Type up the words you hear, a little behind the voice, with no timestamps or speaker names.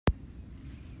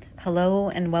Hello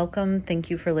and welcome.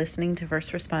 Thank you for listening to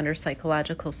First Responder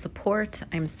Psychological Support.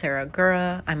 I'm Sarah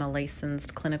Gura. I'm a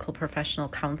licensed clinical professional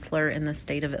counselor in the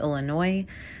state of Illinois.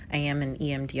 I am an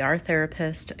EMDR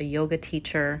therapist, a yoga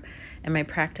teacher, and my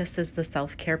practice is the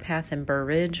Self-Care Path in Burr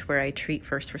Ridge, where I treat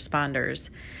first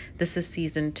responders. This is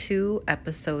Season 2,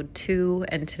 Episode 2,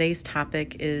 and today's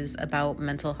topic is about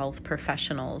mental health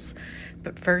professionals.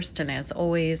 But first, and as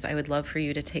always, I would love for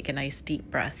you to take a nice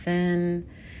deep breath in.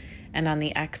 And on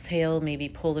the exhale, maybe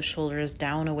pull the shoulders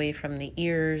down away from the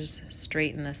ears,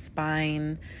 straighten the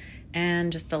spine,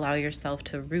 and just allow yourself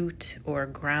to root or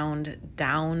ground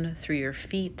down through your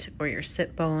feet or your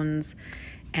sit bones,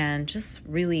 and just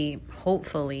really,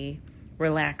 hopefully,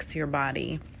 relax your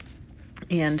body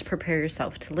and prepare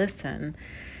yourself to listen.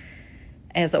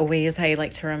 As always, I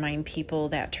like to remind people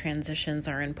that transitions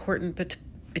are important, but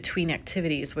between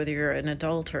activities, whether you're an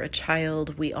adult or a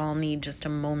child, we all need just a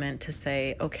moment to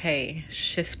say, okay,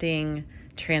 shifting,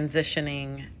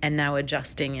 transitioning, and now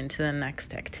adjusting into the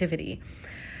next activity.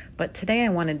 But today I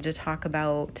wanted to talk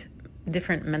about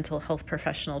different mental health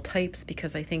professional types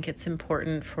because I think it's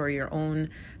important for your own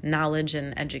knowledge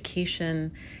and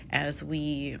education as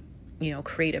we,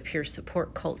 create a peer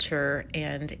support culture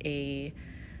and a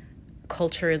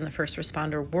culture in the first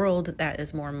responder world that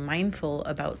is more mindful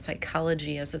about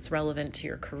psychology as it's relevant to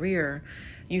your career.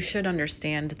 You should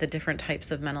understand the different types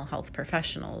of mental health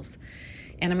professionals.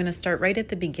 And I'm going to start right at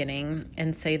the beginning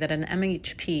and say that an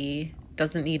MHP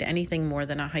doesn't need anything more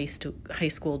than a high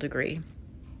school degree.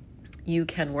 You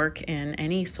can work in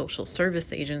any social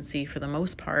service agency for the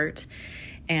most part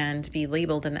and be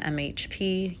labeled an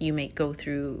MHP. You might go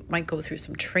through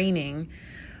some training.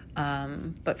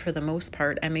 But for the most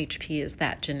part, MHP is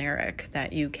that generic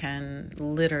that you can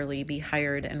literally be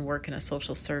hired and work in a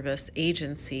social service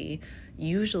agency,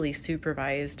 usually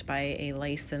supervised by a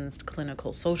licensed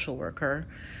clinical social worker.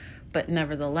 But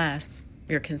nevertheless,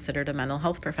 you're considered a mental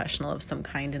health professional of some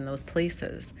kind in those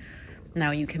places.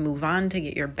 Now you can move on to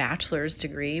get your bachelor's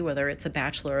degree, whether it's a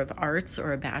Bachelor of Arts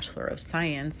or a Bachelor of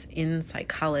Science in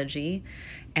psychology,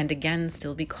 and again,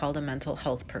 still be called a mental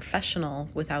health professional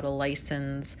without a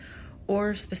license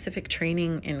or specific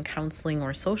training in counseling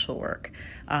or social work.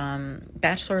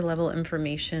 Bachelor level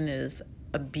information is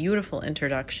a beautiful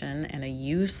introduction and a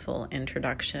useful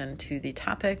introduction to the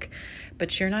topic,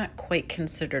 but you're not quite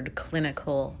considered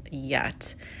clinical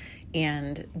yet.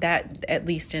 And that, at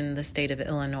least in the state of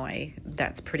Illinois,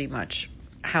 that's pretty much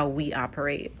how we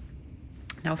operate.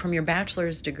 Now, from your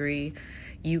bachelor's degree,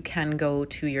 you can go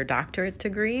to your doctorate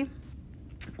degree,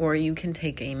 or you can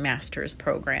take a master's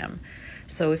program.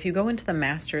 So if you go into the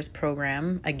master's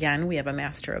program, again, we have a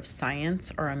Master of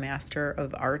Science or a Master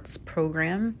of Arts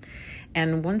program.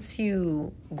 And once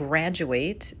you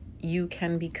graduate, you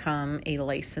can become a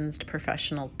licensed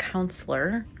professional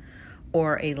counselor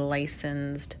or a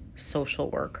licensed social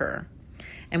worker.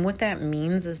 And what that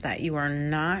means is that you are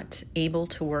not able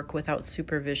to work without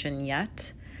supervision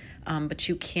yet, but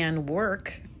you can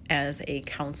work as a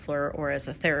counselor or as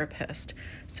a therapist.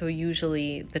 So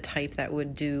usually the type that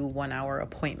would do 1-hour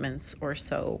appointments or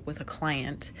so with a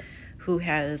client who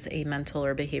has a mental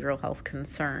or behavioral health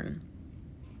concern.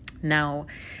 Now,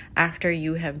 after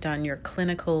you have done your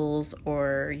clinicals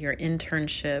or your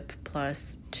internship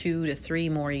plus 2 to 3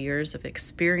 more years of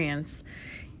experience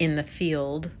in the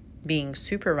field being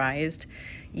supervised,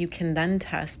 you can then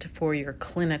test for your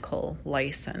clinical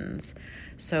license.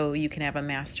 So you can have a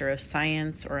Master of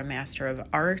Science or a Master of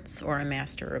Arts or a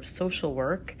Master of Social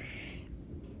Work,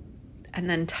 and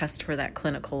then test for that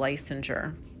clinical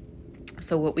licensure.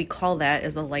 So what we call that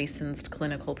is a licensed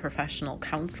clinical professional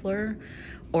counselor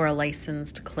or a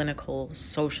licensed clinical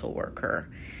social worker.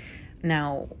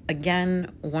 Now,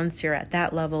 again, once you're at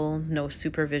that level, no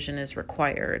supervision is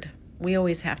required. We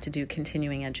always have to do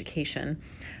continuing education,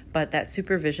 but that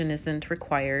supervision isn't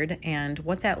required. And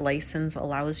what that license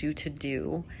allows you to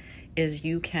do is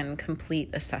you can complete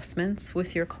assessments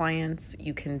with your clients,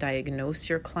 you can diagnose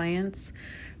your clients,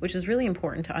 which is really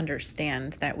important to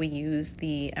understand that we use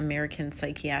the American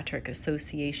Psychiatric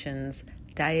Association's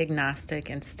Diagnostic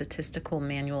and Statistical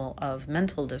Manual of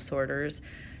Mental Disorders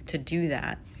to do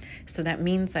that. So that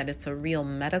means that it's a real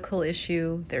medical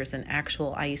issue. There's an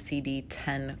actual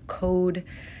ICD-10 code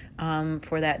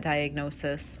for that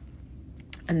diagnosis.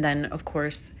 And then, of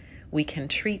course, we can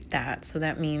treat that. So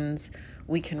that means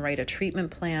we can write a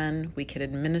treatment plan, we can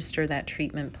administer that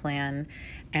treatment plan,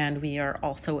 and we are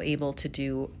also able to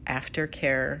do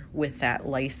aftercare with that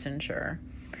licensure.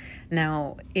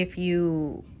 Now, if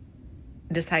you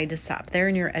decide to stop there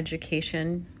in your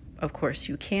education, of course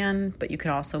you can, but you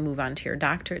can also move on to your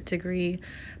doctorate degree.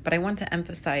 But I want to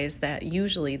emphasize that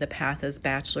usually the path is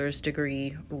bachelor's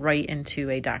degree right into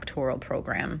a doctoral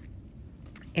program.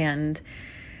 And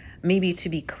maybe to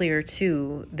be clear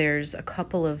too, there's a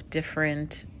couple of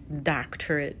different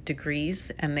doctorate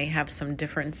degrees and they have some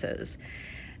differences.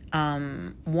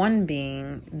 One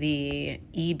being the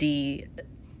ED.D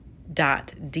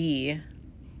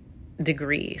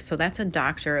degree. So that's a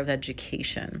Doctor of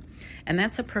Education. And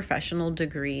that's a professional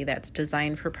degree that's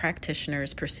designed for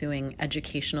practitioners pursuing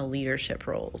educational leadership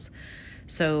roles.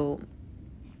 So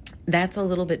that's a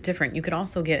little bit different. You could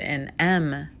also get an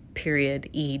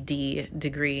M.Ed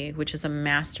degree, which is a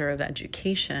Master of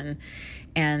Education.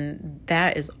 And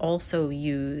that is also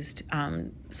used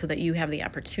so that you have the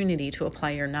opportunity to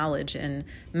apply your knowledge in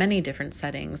many different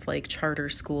settings like charter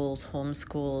schools,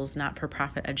 homeschools,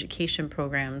 not-for-profit education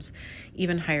programs,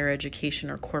 even higher education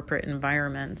or corporate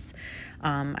environments.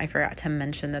 I forgot to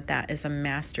mention that is a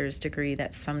master's degree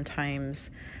that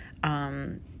sometimes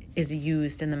is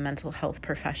used in the mental health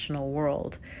professional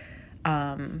world.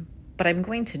 But I'm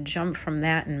going to jump from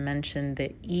that and mention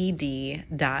the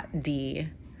ED.D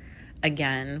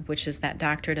again, which is that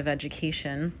Doctorate of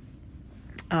Education,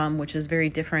 which is very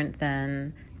different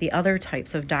than the other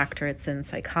types of doctorates in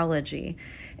psychology.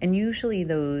 And usually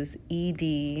those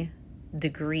ED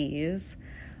degrees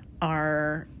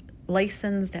are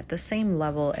licensed at the same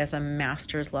level as a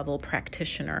master's level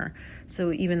practitioner.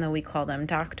 So even though we call them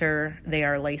doctor, they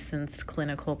are licensed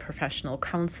clinical professional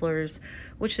counselors,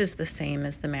 which is the same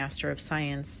as the Master of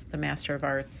Science, the Master of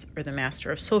Arts, or the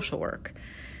Master of Social Work.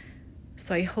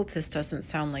 So I hope this doesn't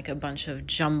sound like a bunch of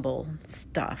jumble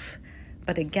stuff.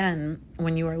 But again,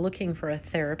 when you are looking for a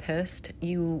therapist,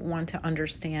 you want to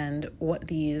understand what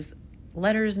these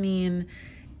letters mean,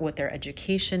 what their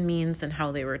education means and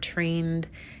how they were trained,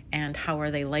 and how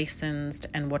are they licensed,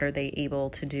 and what are they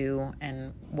able to do,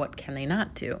 and what can they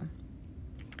not do.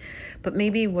 But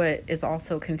maybe what is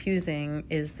also confusing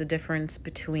is the difference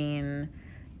between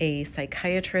a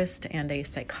psychiatrist and a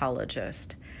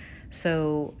psychologist.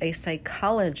 So a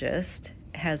psychologist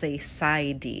has a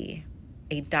PsyD,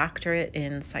 a doctorate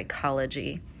in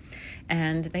psychology,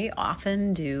 and they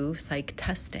often do psych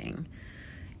testing.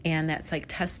 And that psych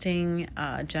testing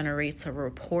generates a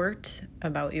report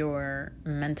about your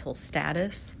mental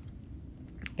status.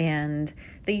 And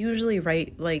they usually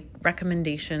write like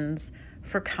recommendations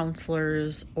for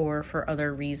counselors or for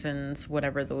other reasons,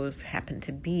 whatever those happen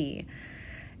to be.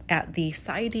 At the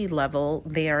PsyD level,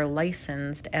 they are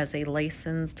licensed as a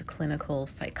licensed clinical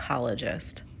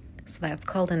psychologist. So that's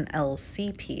called an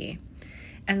LCP.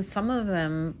 And some of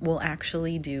them will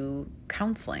actually do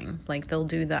counseling. Like they'll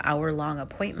do the hour-long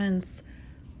appointments,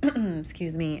 and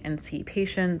see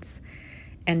patients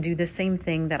and do the same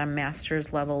thing that a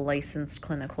master's level licensed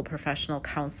clinical professional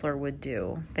counselor would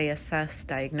do. They assess,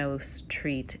 diagnose,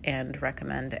 treat, and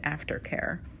recommend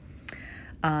aftercare.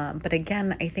 But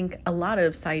again, I think a lot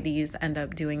of PsyDs end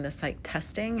up doing the psych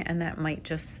testing, and that might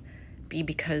just be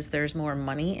because there's more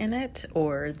money in it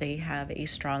or they have a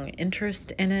strong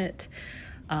interest in it.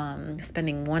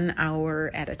 Spending 1 hour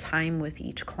at a time with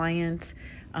each client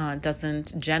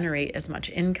doesn't generate as much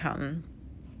income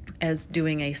as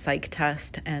doing a psych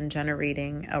test and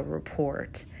generating a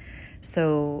report.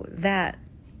 So that,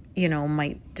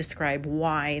 might describe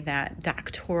why that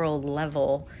doctoral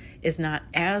level is not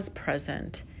as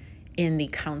present in the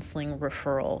counseling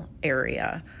referral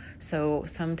area. So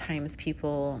sometimes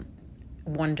people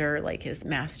wonder, like, is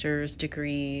master's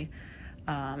degree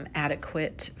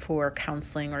adequate for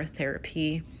counseling or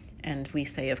therapy? And we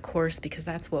say, of course, because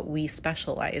that's what we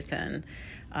specialize in.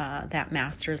 That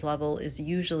master's level is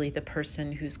usually the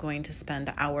person who's going to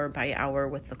spend hour by hour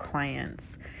with the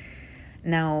clients.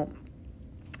 Now,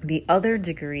 the other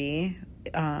degree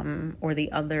or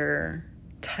the other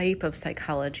type of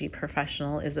psychology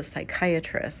professional is a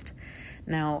psychiatrist.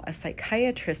 Now, a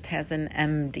psychiatrist has an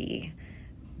MD.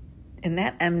 And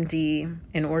that MD,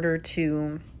 in order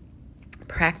to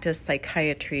practice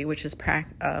psychiatry, which is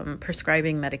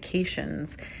prescribing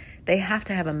medications, they have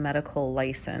to have a medical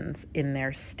license in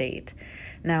their state.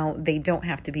 Now, they don't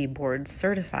have to be board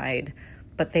certified,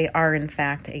 but they are in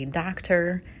fact a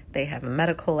doctor, they have a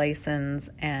medical license,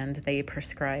 and they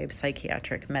prescribe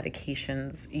psychiatric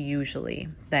medications usually.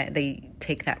 That they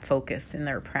take that focus in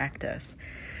their practice.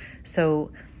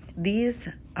 So these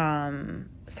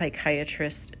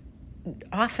psychiatrists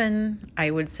often, I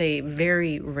would say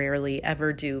very rarely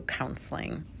ever do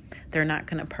counseling. They're not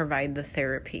going to provide the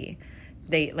therapy.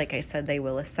 They, like I said, they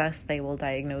will assess, they will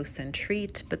diagnose and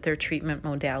treat, but their treatment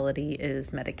modality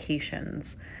is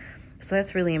medications. So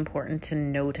that's really important to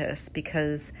notice,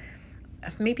 because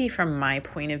maybe from my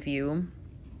point of view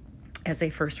as a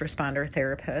first responder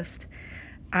therapist,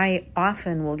 I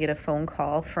often will get a phone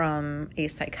call from a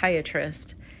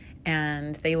psychiatrist,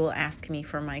 and they will ask me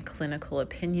for my clinical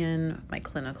opinion, my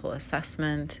clinical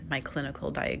assessment, my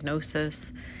clinical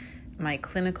diagnosis, my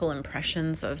clinical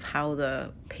impressions of how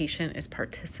the patient is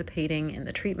participating in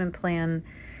the treatment plan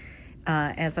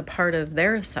as a part of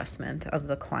their assessment of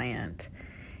the client.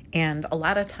 And a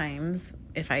lot of times,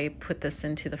 if I put this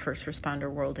into the first responder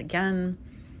world again,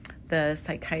 the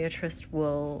psychiatrist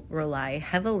will rely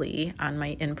heavily on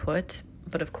my input,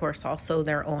 but of course also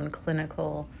their own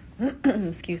clinical,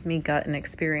 gut and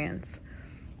experience.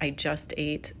 I just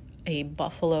ate a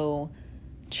buffalo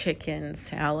chicken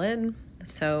salad,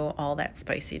 so all that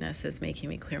spiciness is making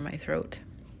me clear my throat.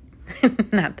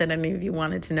 Not that any of you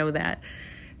wanted to know that,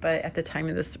 but at the time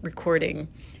of this recording,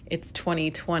 it's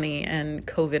 2020 and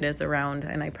COVID is around,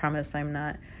 and I promise I'm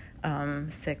not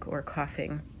sick or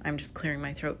coughing. I'm just clearing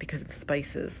my throat because of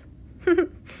spices.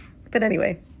 But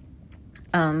anyway,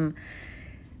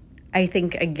 I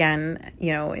think, again,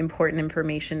 important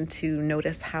information to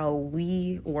notice how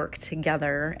we work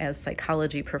together as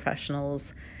psychology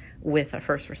professionals with a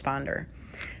first responder.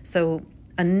 So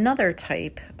another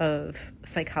type of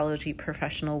psychology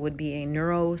professional would be a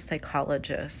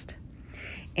neuropsychologist.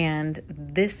 And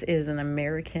this is an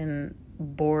American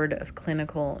Board of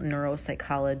Clinical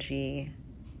Neuropsychology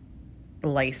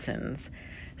license.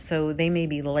 So they may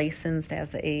be licensed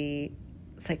as a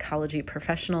psychology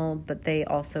professional, but they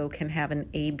also can have an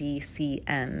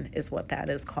ABCN is what that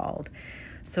is called.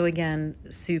 So again,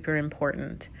 super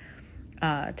important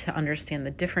to understand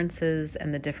the differences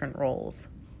and the different roles.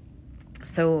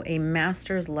 So a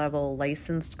master's level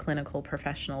licensed clinical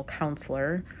professional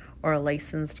counselor or a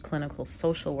licensed clinical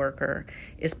social worker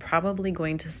is probably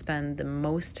going to spend the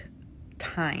most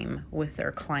time with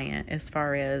their client as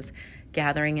far as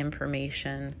gathering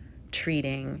information,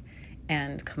 treating,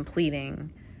 and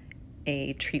completing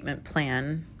a treatment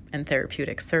plan and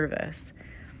therapeutic service.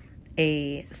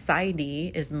 A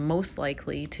PsyD is most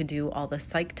likely to do all the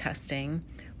psych testing,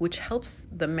 which helps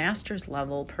the master's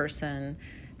level person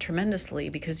tremendously,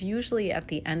 because usually at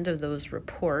the end of those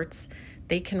reports,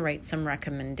 they can write some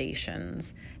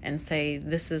recommendations and say,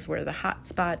 this is where the hot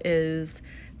spot is,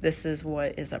 this is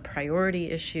what is a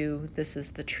priority issue, this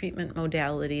is the treatment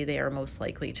modality they are most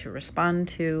likely to respond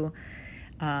to.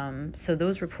 So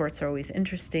those reports are always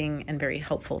interesting and very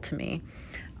helpful to me.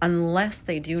 Unless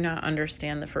they do not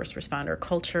understand the first responder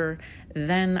culture,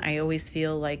 then I always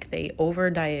feel like they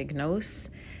overdiagnose.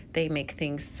 They make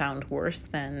things sound worse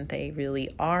than they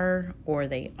really are, or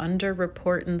they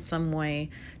underreport in some way,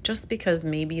 just because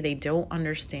maybe they don't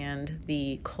understand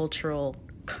the cultural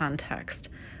context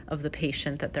of the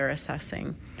patient that they're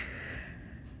assessing.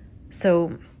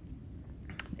 So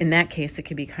in that case, it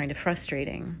could be kind of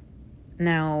frustrating.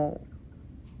 Now,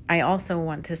 I also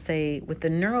want to say with the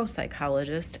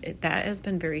neuropsychologist, that has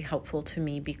been very helpful to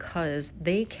me because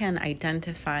they can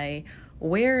identify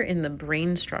where in the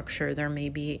brain structure there may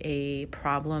be a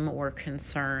problem or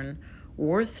concern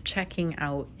worth checking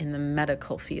out in the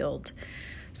medical field.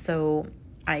 So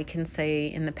I can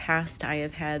say in the past I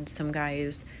have had some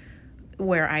guys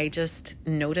where I just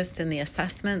noticed in the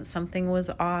assessment something was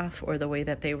off, or the way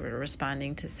that they were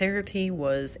responding to therapy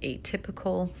was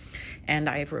atypical, and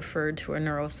I've referred to a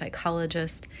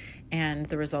neuropsychologist, and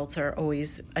the results are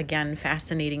always, again,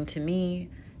 fascinating to me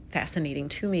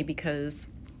because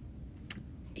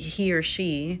he or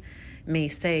she may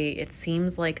say, it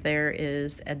seems like there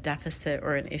is a deficit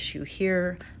or an issue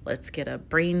here. Let's get a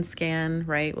brain scan,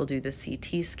 right? We'll do the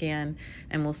CT scan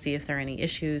and we'll see if there are any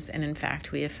issues. And in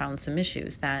fact, we have found some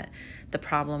issues, that the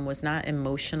problem was not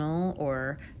emotional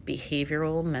or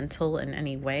behavioral, mental in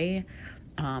any way.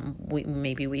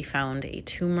 Maybe we found a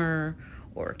tumor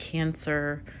or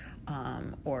cancer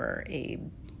or a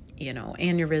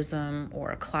aneurysm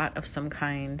or a clot of some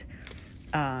kind.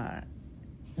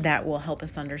 That will help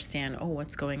us understand,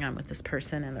 what's going on with this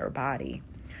person and their body.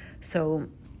 So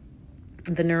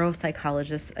the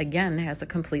neuropsychologist, again, has a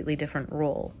completely different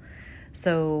role.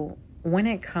 So when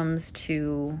it comes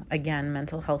to, again,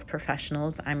 mental health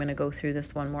professionals, I'm going to go through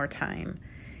this one more time.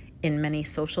 In many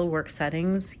social work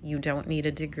settings, you don't need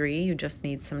a degree, you just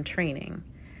need some training.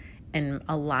 In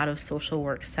a lot of social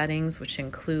work settings, which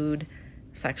include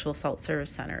sexual assault service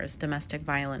centers, domestic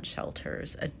violence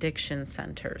shelters, addiction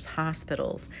centers,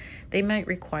 hospitals, they might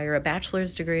require a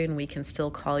bachelor's degree and we can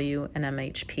still call you an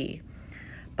MHP.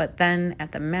 But then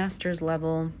at the master's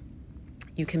level,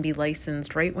 you can be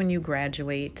licensed right when you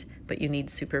graduate, but you need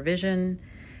supervision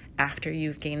after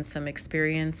you've gained some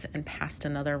experience and passed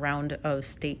another round of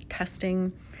state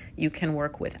testing. You can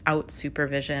work without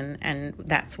supervision, and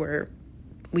that's where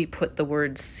we put the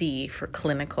word C for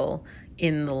clinical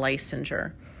in the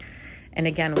licensure. And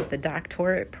again, with the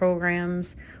doctorate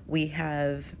programs, we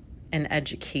have an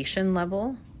education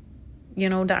level,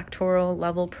 doctoral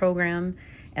level program,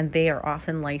 and they are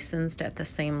often licensed at the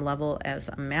same level as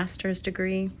a master's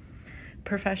degree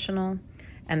professional.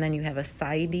 And then you have a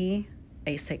PsyD,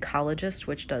 a psychologist,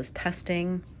 which does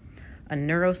testing, a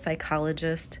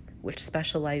neuropsychologist, which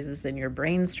specializes in your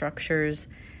brain structures,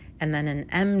 and then an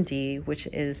MD, which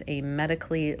is a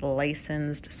medically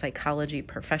licensed psychology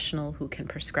professional who can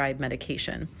prescribe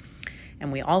medication.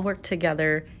 And we all work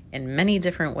together in many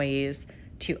different ways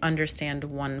to understand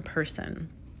one person.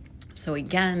 So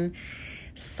again,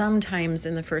 sometimes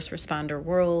in the first responder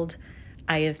world,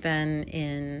 I have been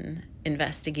in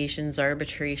investigations,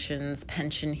 arbitrations,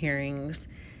 pension hearings,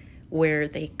 where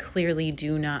they clearly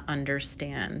do not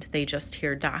understand. They just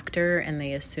hear doctor and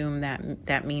they assume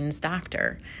that means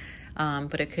doctor.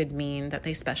 But it could mean that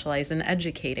they specialize in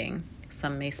educating.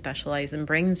 Some may specialize in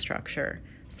brain structure.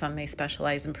 Some may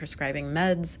specialize in prescribing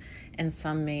meds, and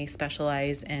some may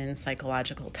specialize in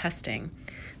psychological testing.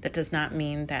 That does not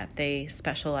mean that they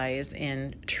specialize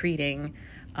in treating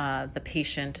the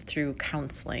patient through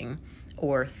counseling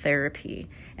or therapy.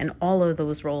 And all of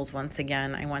those roles, once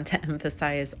again, I want to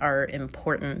emphasize, are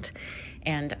important.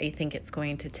 And I think it's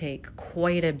going to take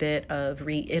quite a bit of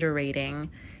reiterating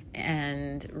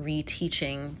and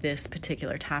reteaching this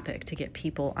particular topic to get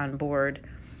people on board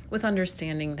with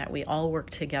understanding that we all work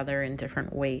together in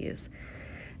different ways.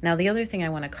 Now, the other thing I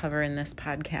want to cover in this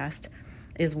podcast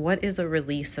is what is a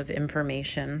release of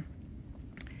information.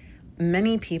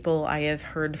 Many people I have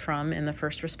heard from in the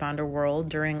first responder world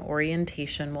during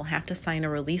orientation will have to sign a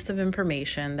release of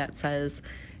information that says,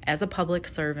 as a public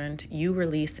servant, you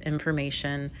release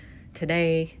information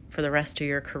today for the rest of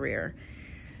your career.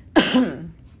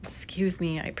 Excuse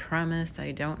me, I promise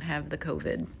I don't have the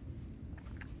COVID.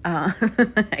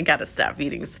 I gotta stop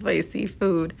eating spicy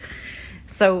food.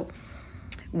 So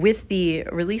with the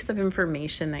release of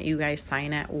information that you guys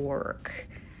sign at work,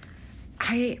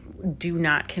 I do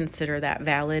not consider that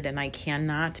valid, and I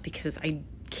cannot, because I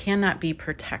cannot be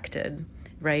protected,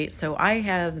 right? So I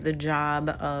have the job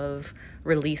of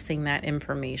releasing that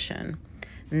information,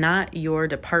 not your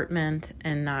department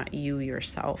and not you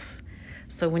yourself.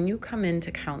 So when you come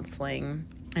into counseling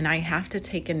and I have to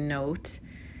take a note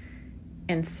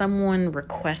and someone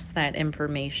requests that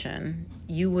information,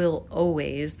 you will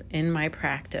always, in my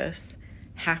practice,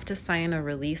 have to sign a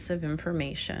release of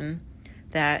information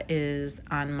that is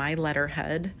on my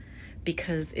letterhead,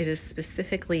 because it is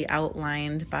specifically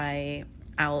outlined by,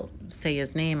 I'll say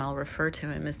his name, I'll refer to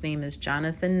him. His name is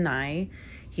Jonathan Nye.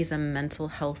 He's a mental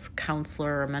health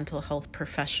counselor or mental health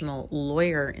professional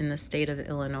lawyer in the state of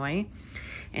Illinois.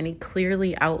 And he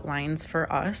clearly outlines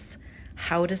for us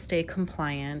how to stay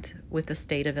compliant with the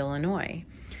state of Illinois.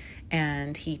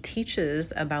 And he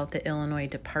teaches about the Illinois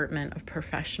Department of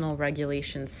Professional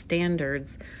Regulation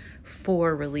standards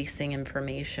for releasing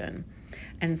information.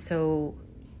 And so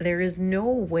there is no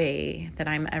way that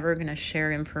I'm ever going to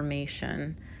share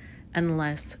information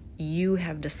unless you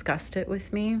have discussed it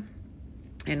with me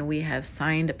and we have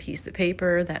signed a piece of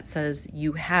paper that says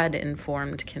you had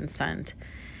informed consent.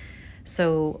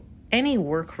 So any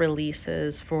work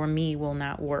releases for me will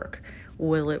not work.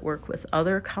 Will it work with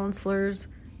other counselors?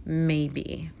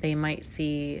 Maybe. They might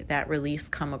see that release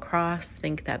come across,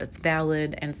 think that it's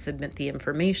valid, and submit the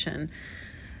information.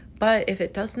 But if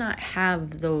it does not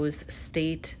have those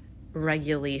state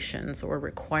regulations or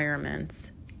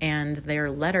requirements and their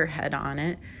letterhead on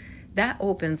it, that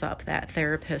opens up that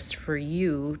therapist for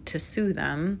you to sue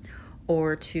them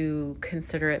or to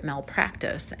consider it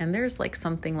malpractice. And there's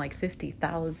something like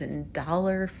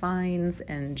 $50,000 fines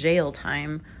and jail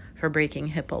time for breaking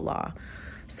HIPAA law.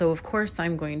 So of course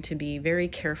I'm going to be very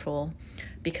careful,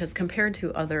 because compared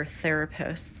to other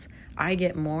therapists, I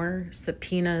get more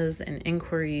subpoenas and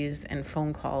inquiries and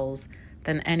phone calls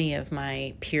than any of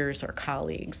my peers or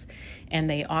colleagues. And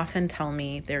they often tell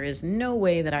me there is no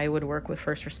way that I would work with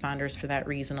first responders for that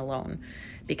reason alone,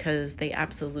 because they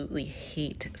absolutely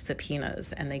hate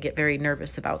subpoenas and they get very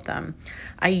nervous about them.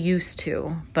 I used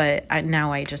to, but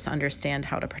now I just understand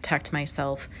how to protect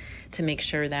myself to make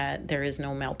sure that there is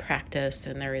no malpractice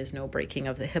and there is no breaking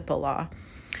of the HIPAA law.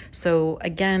 So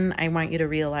again, I want you to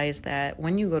realize that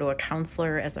when you go to a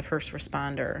counselor as a first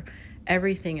responder,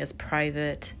 everything is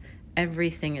private,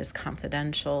 everything is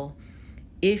confidential.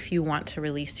 If you want to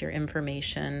release your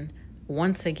information,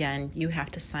 once again, you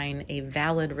have to sign a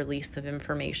valid release of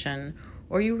information,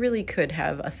 or you really could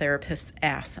have a therapist's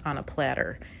ass on a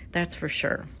platter. That's for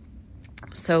sure.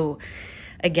 So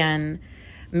Again,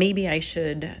 maybe I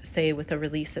should say with a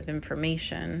release of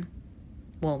information,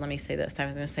 well, let me say this. I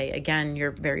was going to say, again,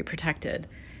 you're very protected.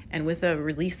 And with a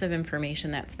release of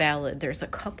information that's valid, there's a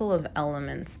couple of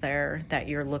elements there that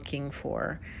you're looking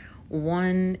for.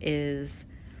 One is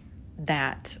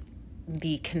that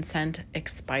the consent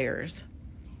expires.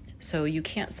 So you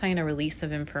can't sign a release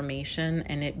of information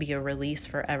and it be a release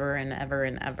forever and ever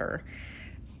and ever.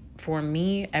 For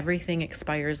me, everything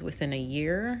expires within a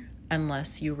year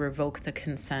unless you revoke the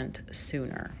consent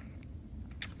sooner.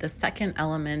 The second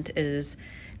element is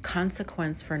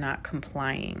consequence for not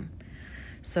complying.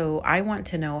 So I want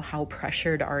to know, how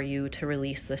pressured are you to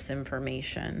release this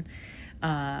information?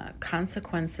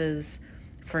 Consequences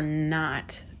for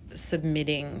not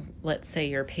submitting, let's say,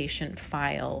 your patient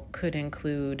file could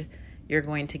include you're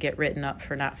going to get written up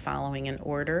for not following an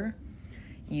order.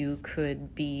 You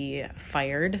could be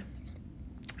fired.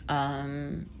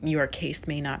 Your case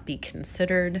may not be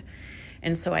considered.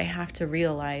 And so I have to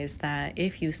realize that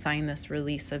if you sign this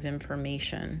release of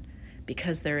information,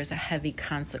 because there is a heavy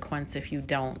consequence if you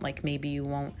don't, like maybe you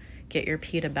won't get your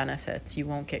PETA benefits, you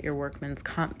won't get your workman's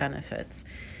comp benefits,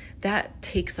 that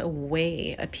takes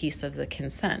away a piece of the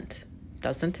consent,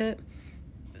 doesn't it?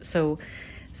 So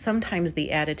sometimes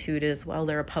the attitude is, well,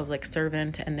 they're a public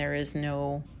servant and there is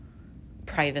no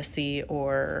privacy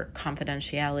or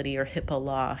confidentiality or HIPAA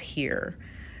law here.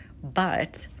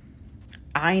 But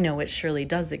I know it surely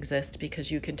does exist,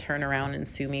 because you could turn around and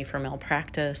sue me for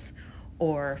malpractice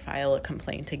or file a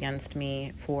complaint against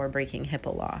me for breaking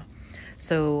HIPAA law.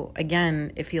 So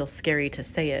again, it feels scary to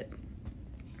say it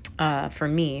for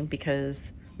me,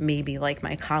 because maybe like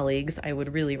my colleagues, I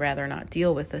would really rather not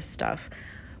deal with this stuff.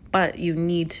 But you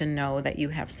need to know that you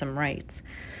have some rights.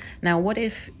 Now, what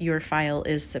if your file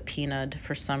is subpoenaed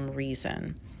for some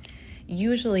reason?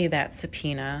 Usually that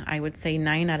subpoena, I would say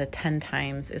 9 out of 10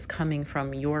 times, is coming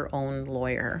from your own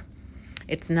lawyer.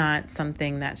 It's not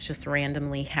something that's just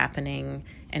randomly happening,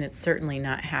 and it's certainly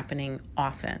not happening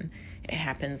often. It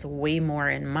happens way more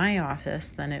in my office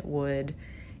than it would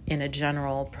in a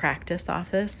general practice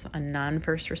office, a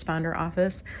non-first responder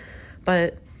office.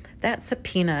 But that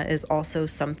subpoena is also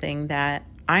something that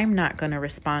I'm not going to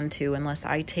respond to unless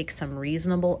I take some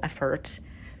reasonable effort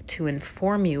to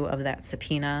inform you of that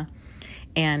subpoena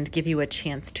and give you a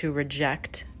chance to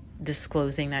reject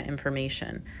disclosing that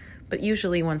information. But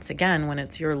usually, once again, when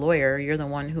it's your lawyer, you're the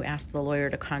one who asked the lawyer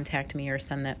to contact me or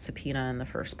send that subpoena in the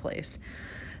first place.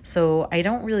 So I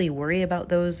don't really worry about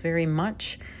those very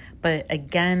much. But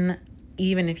again,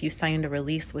 even if you signed a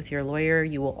release with your lawyer,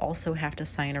 you will also have to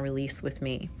sign a release with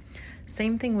me.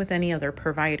 Same thing with any other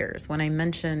providers. When I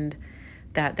mentioned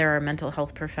that there are mental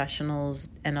health professionals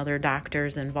and other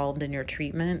doctors involved in your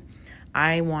treatment,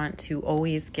 I want to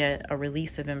always get a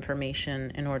release of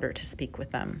information in order to speak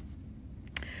with them.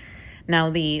 Now,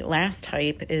 the last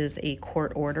type is a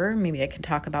court order. Maybe I can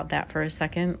talk about that for a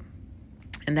second.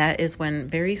 And that is when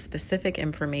very specific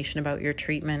information about your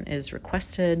treatment is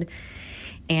requested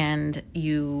and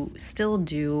you still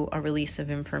do a release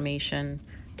of information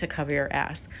to cover your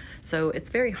ass. So it's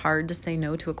very hard to say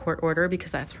no to a court order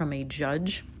because that's from a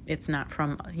judge. It's not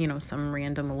from, some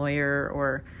random lawyer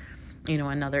or,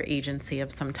 another agency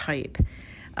of some type.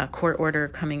 A court order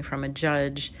coming from a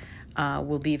judge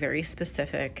will be very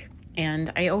specific.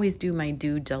 And I always do my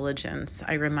due diligence.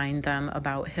 I remind them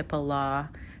about HIPAA law,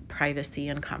 privacy,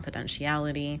 and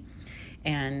confidentiality.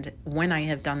 And when I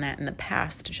have done that in the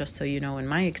past, just so you know, in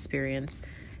my experience,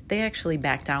 they actually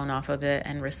back down off of it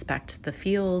and respect the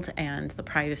field and the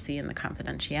privacy and the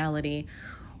confidentiality.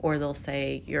 Or they'll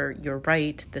say, you're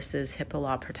right, this is HIPAA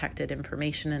law protected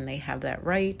information and they have that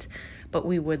right, but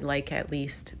we would like at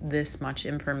least this much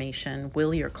information.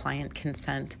 Will your client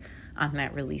consent on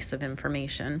that release of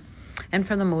information? And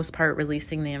for the most part,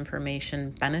 releasing the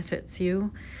information benefits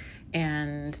you,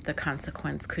 and the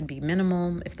consequence could be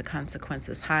minimal. If the consequence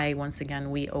is high, once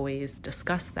again, we always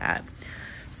discuss that.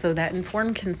 So that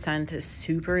informed consent is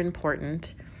super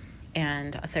important,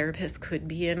 and a therapist could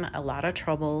be in a lot of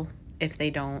trouble if they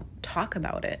don't talk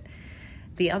about it.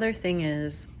 The other thing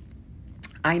is,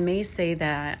 I may say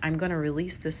that I'm going to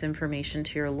release this information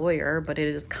to your lawyer, but it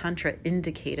is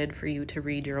contraindicated for you to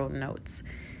read your own notes.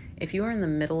 If you are in the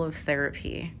middle of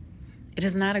therapy, it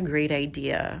is not a great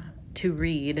idea to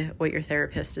read what your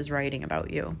therapist is writing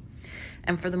about you.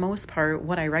 And for the most part,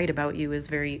 what I write about you is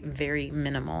very, very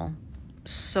minimal,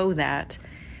 so that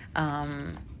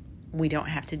we don't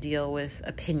have to deal with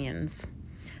opinions.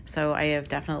 So I have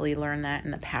definitely learned that in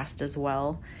the past as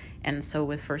well. And so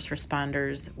with first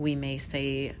responders, we may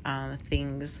say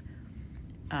things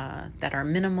that are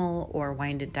minimal or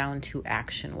wind it down to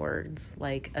action words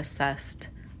like assessed,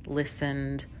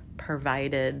 listened,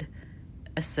 provided,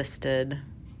 assisted,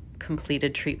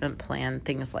 completed treatment plan,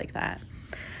 things like that.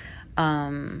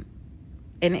 And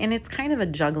it's kind of a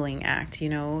juggling act,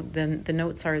 the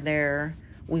notes are there.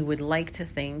 We would like to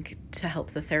think to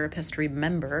help the therapist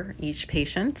remember each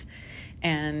patient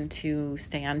and to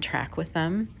stay on track with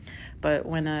them. But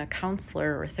when a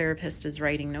counselor or therapist is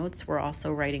writing notes, we're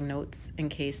also writing notes in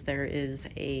case there is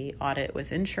an audit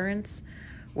with insurance.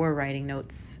 We're writing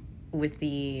notes with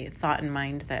the thought in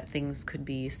mind that things could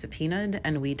be subpoenaed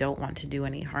and we don't want to do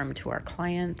any harm to our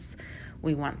clients.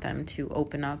 We want them to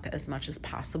open up as much as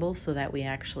possible so that we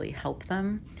actually help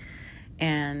them.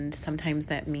 And sometimes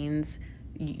that means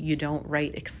you don't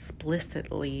write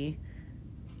explicitly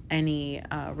any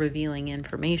revealing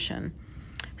information.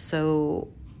 So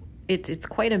it's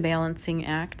quite a balancing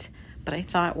act. But I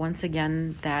thought once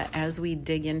again that as we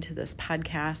dig into this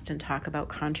podcast and talk about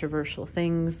controversial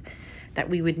things, that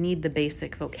we would need the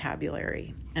basic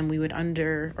vocabulary and we would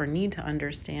need to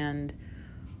understand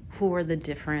who are the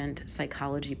different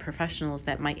psychology professionals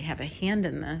that might have a hand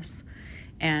in this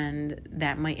and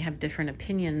that might have different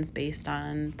opinions based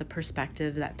on the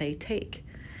perspective that they take.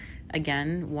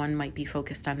 Again, one might be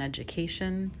focused on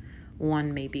education,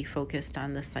 one may be focused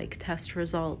on the psych test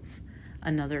results,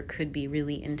 another could be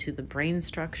really into the brain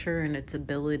structure and its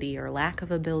ability or lack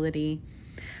of ability,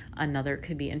 another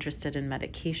could be interested in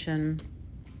medication,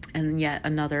 and yet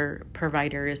another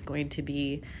provider is going to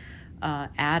be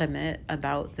adamant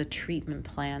about the treatment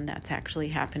plan that's actually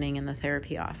happening in the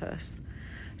therapy office.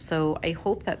 So I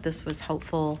hope that this was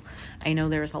helpful. I know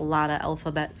there's a lot of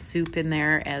alphabet soup in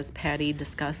there, as Patty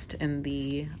discussed in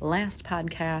the last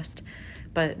podcast,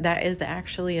 but that is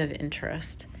actually of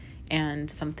interest and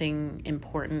something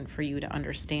important for you to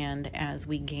understand as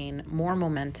we gain more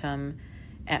momentum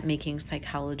at making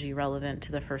psychology relevant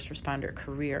to the first responder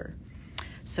career.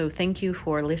 So thank you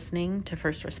for listening to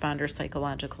First Responder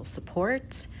Psychological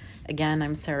Support. Again,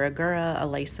 I'm Sarah Gura, a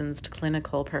licensed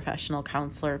clinical professional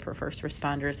counselor for first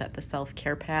responders at the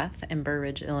Self-Care Path in Burr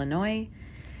Ridge, Illinois.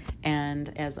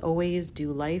 And as always,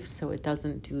 do life so it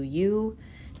doesn't do you.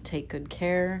 Take good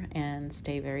care and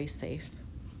stay very safe.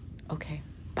 Okay,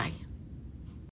 bye.